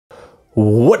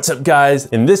What's up guys?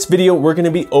 In this video, we're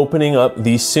gonna be opening up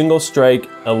the Single Strike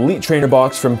Elite Trainer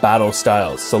box from Battle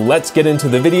Styles. So let's get into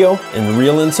the video and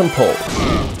reel in some pulls.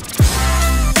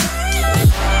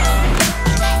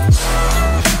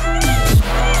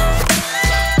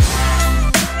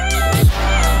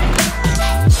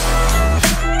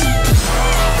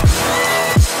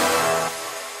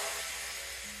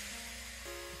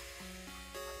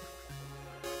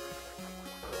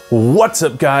 What's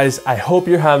up guys? I hope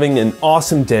you're having an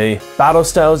awesome day. Battle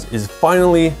Styles is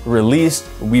finally released.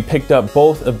 We picked up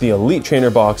both of the Elite Trainer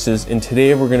boxes and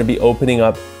today we're gonna be opening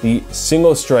up the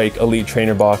Single Strike Elite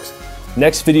Trainer box.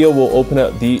 Next video, we'll open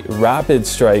up the Rapid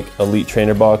Strike Elite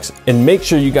Trainer box and make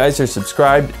sure you guys are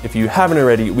subscribed. If you haven't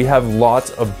already, we have lots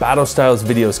of Battle Styles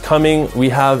videos coming. We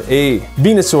have a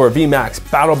Venusaur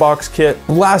VMAX Battle Box Kit,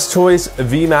 Blastoise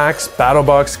VMAX Battle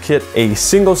Box Kit, a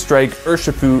Single Strike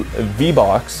Urshifu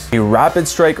V-Box, a Rapid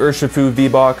Strike Urshifu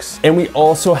V-Box, and we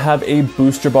also have a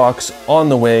booster box on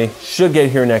the way. Should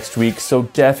get here next week, so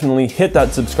definitely hit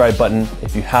that subscribe button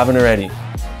if you haven't already.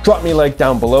 Drop me a like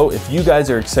down below if you guys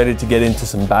are excited to get into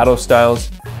some Battle Styles.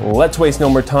 Let's waste no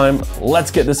more time. Let's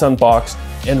get this unboxed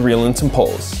and reel in some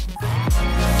pulls.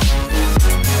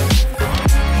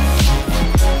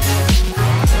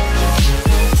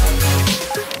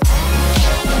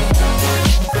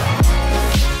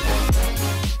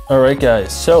 All right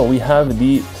guys, so we have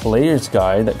the player's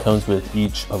guide that comes with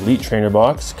each Elite Trainer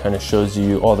box. Kind of shows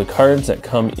you all the cards that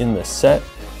come in the set,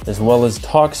 as well as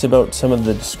talks about some of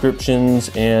the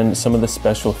descriptions and some of the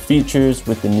special features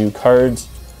with the new cards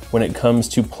when it comes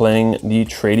to playing the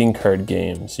trading card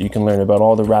game. So you can learn about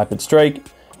all the Rapid Strike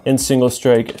and Single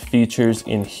Strike features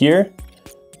in here.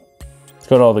 It's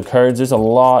got all the cards. There's a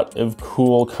lot of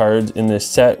cool cards in this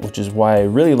set, which is why I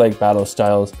really like Battle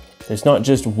Styles. There's not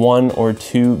just one or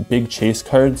two big chase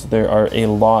cards. There are a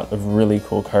lot of really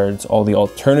cool cards. All the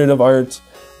alternative arts,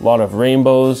 a lot of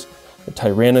rainbows, the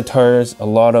Tyrannotars, a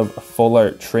lot of full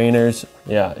art trainers.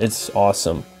 Yeah, it's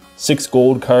awesome. 6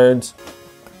 gold cards.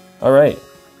 All right,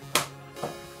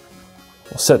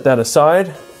 we'll set that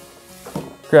aside.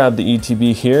 Grab the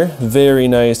ETB here. Very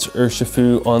nice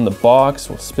Urshifu on the box.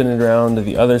 We'll spin it around to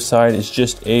the other side. It's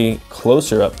just a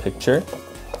closer up picture.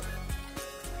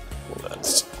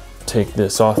 Let's take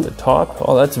this off the top.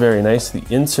 Oh, that's very nice. The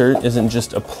insert isn't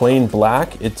just a plain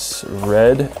black, it's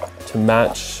red to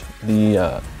match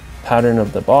the pattern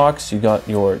of the box. You got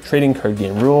your trading card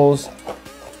game rules.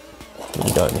 What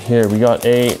we got in here? We got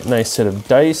a nice set of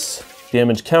dice,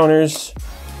 damage counters.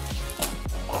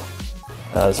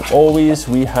 As always,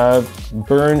 we have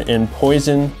burn and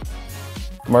poison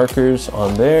markers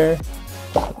on there.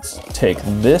 Let's take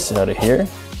this out of here.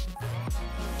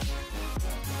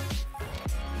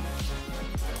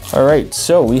 All right,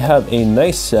 so we have a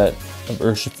nice set of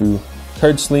Urshifu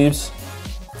card sleeves,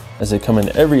 as they come in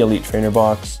every Elite Trainer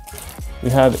box. We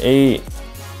have a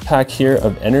pack here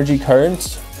of energy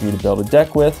cards for you to build a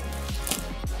deck with.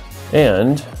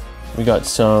 And we got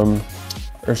some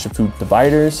Urshifu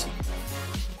dividers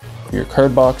for your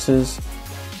card boxes.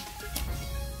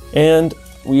 And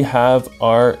we have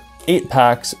our 8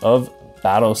 packs of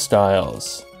Battle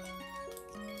Styles.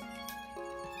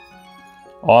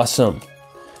 Awesome.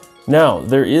 Now,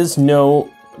 there is no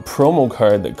promo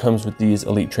card that comes with these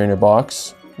Elite Trainer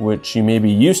box, which you may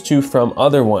be used to from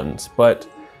other ones, but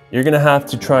you're gonna have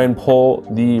to try and pull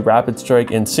the Rapid Strike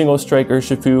and Single Strike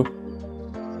Urshifu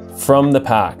from the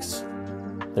packs.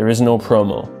 There is no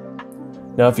promo.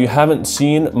 Now, if you haven't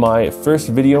seen my first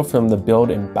video from the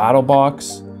Build and Battle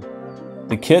box,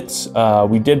 the kits,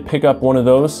 we did pick up one of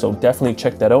those, so definitely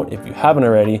check that out if you haven't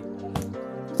already.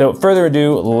 Without further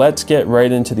ado, let's get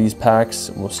right into these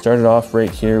packs. We'll start it off right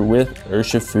here with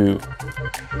Urshifu.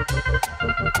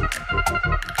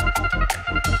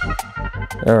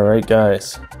 All right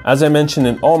guys, as I mentioned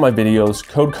in all my videos,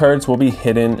 code cards will be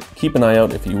hidden. Keep an eye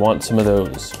out if you want some of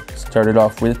those. Started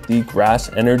off with the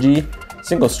Grass Energy,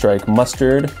 Single Strike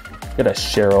Mustard, got a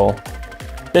Cheryl,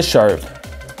 Bisharp,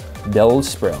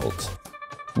 Bellsprout,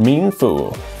 Mean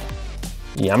Fool,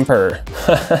 Yamper.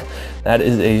 That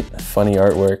is a funny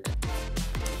artwork.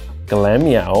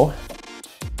 Glameow,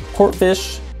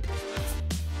 Portfish,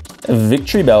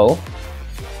 Victory Bell,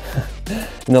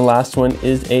 and the last one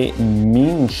is a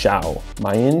Mayan Shao.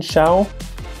 I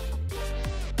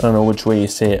don't know which way you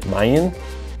say it, Mayan.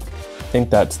 I think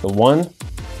that's the one.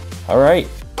 All right.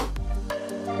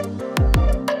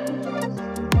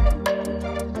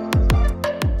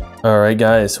 All right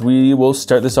guys, we will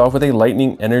start this off with a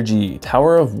Lightning Energy,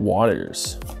 Tower of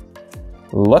Waters,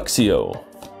 Luxio,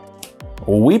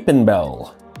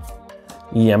 Weepinbell,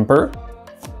 Yamper,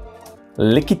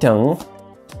 Lickitung,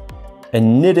 a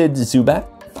knitted Zubat,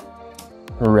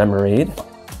 Remoraid,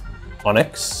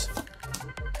 Onix,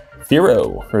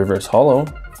 Fearow, reverse holo.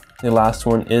 The last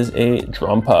one is a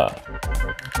Drumpa.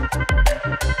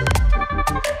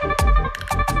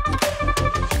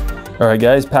 All right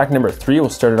guys, pack number 3, we'll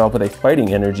start it off with a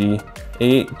fighting energy,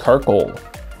 a Carkol,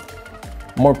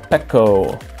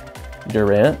 Morpeko,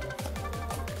 Durant,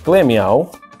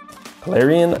 Glameow,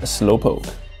 Galarian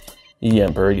Slowpoke,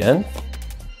 Yamper again,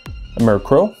 a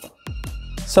Murkrow,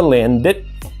 Salandit.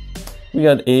 We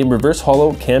got a reverse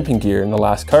holo camping gear in the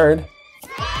last card.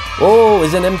 Oh,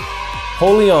 is it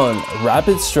Empoleon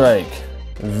Rapid Strike?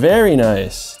 Very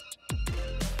nice.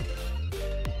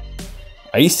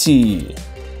 Icy.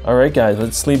 All right guys,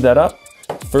 let's sleeve that up.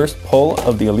 First pull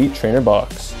of the Elite Trainer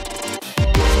box.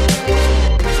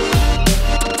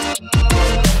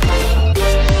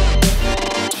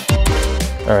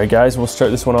 All right guys, we'll start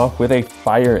this one off with a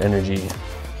fire energy.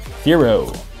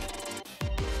 Fearow,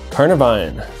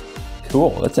 Carnivine.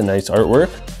 Cool, that's a nice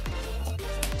artwork.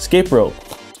 Escape Rope,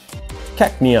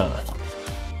 Cacnea,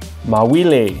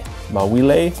 Mawile,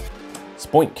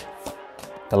 Spoink,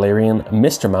 Galarian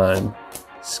Mr. Mime,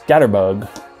 Scatterbug,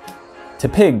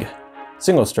 Tepig,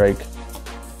 Single Strike,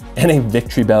 and a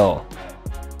Victory Bell.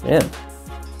 Man,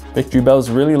 Victory Bell's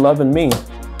really loving me.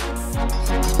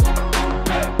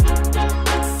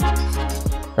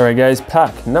 All right guys,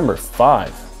 pack number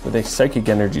 5 with a Psychic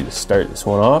Energy to start this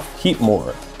one off.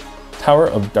 Heatmore, Tower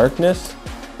of Darkness,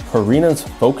 Karina's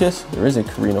Focus. There is a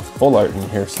Karina full art in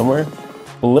here somewhere.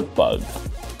 Blipbug,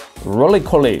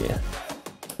 Rolycoly,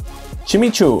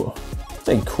 Chimichu. It's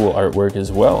a cool artwork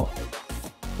as well.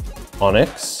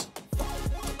 Onix,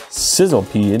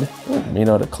 Sizzlepede, made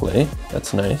out of clay.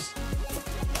 That's nice.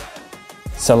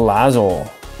 Salazzle.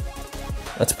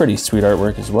 That's pretty sweet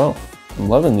artwork as well. I'm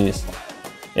loving these.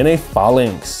 And a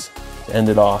Phalanx to end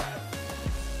it off.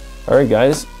 All right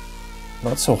guys,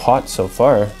 not so hot so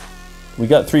far. We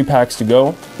got 3 packs to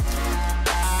go.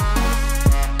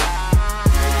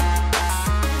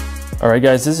 All right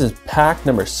guys, this is pack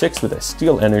number 6 with a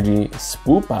Steel Energy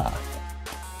Swoopa.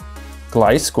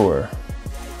 Gliscor.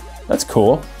 That's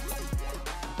cool.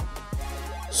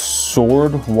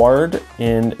 Swordward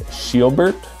and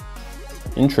Shielbert.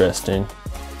 Interesting.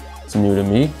 It's new to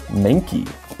me. Mankey.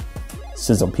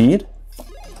 Sizzlepede.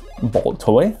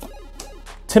 Boltoy.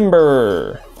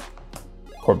 Timber.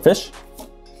 Corpfish.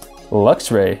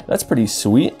 Luxray. That's pretty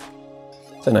sweet.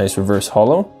 It's a nice reverse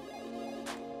holo.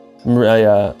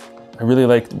 I really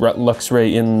like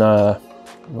Luxray in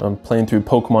I'm playing through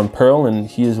Pokemon Pearl, and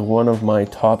he is one of my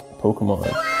top Pokemon.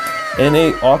 And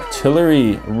a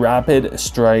Octillery Rapid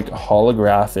Strike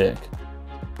holographic.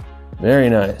 Very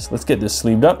nice. Let's get this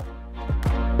sleeved up.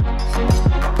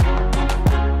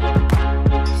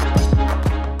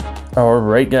 All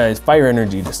right guys, Fire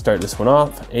Energy to start this one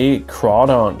off. A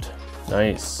Crawdont.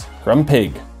 Nice.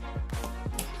 Grumpig.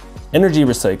 Energy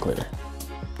Recycler.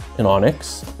 An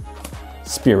Onix.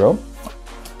 Spearow.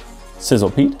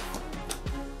 Sizzlepede.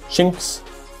 Shinx.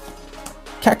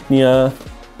 Cacnea.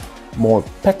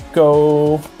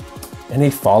 Morpeko. And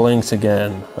a Phalanx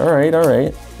again. All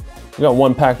right. We got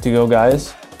 1 pack to go,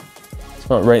 guys. Let's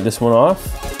not write this one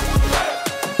off.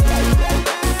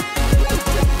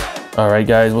 All right,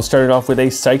 guys, we'll start it off with a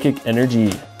Psychic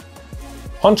Energy.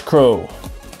 Honchkrow.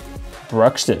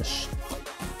 Bruxish.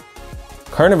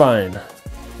 Carnivine.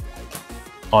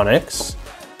 Onix.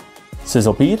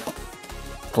 Sizzlepede.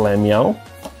 Glameow.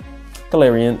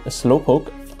 Galarian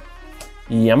Slowpoke.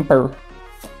 Yamper.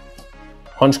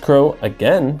 Honchkrow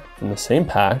again from the same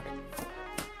pack.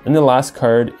 And the last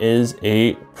card is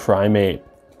a Primate.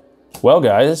 Well,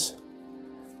 guys,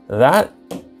 that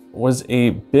was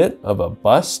a bit of a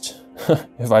bust,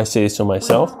 if I say so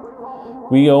myself.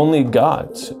 We only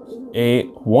got a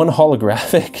 1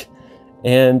 holographic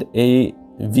and a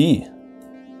V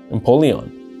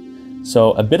Empoleon.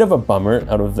 So a bit of a bummer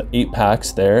out of the 8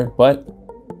 packs there, but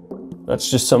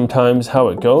that's just sometimes how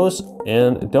it goes.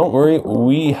 And don't worry,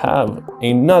 we have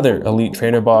another Elite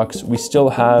Trainer box. We still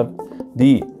have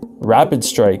the Rapid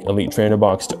Strike Elite Trainer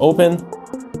box to open.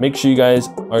 Make sure you guys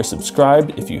are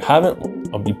subscribed if you haven't.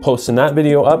 I'll be posting that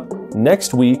video up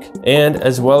next week. And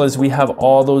as well as we have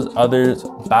all those other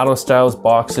Battle Styles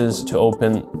boxes to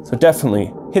open. So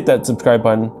definitely hit that subscribe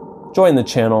button, join the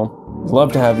channel.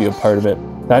 Love to have you a part of it.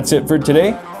 That's it for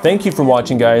today. Thank you for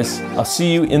watching, guys. I'll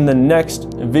see you in the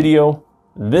next video.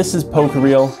 This is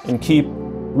Pokereel, and keep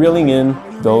reeling in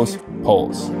those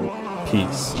pulls.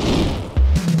 Peace.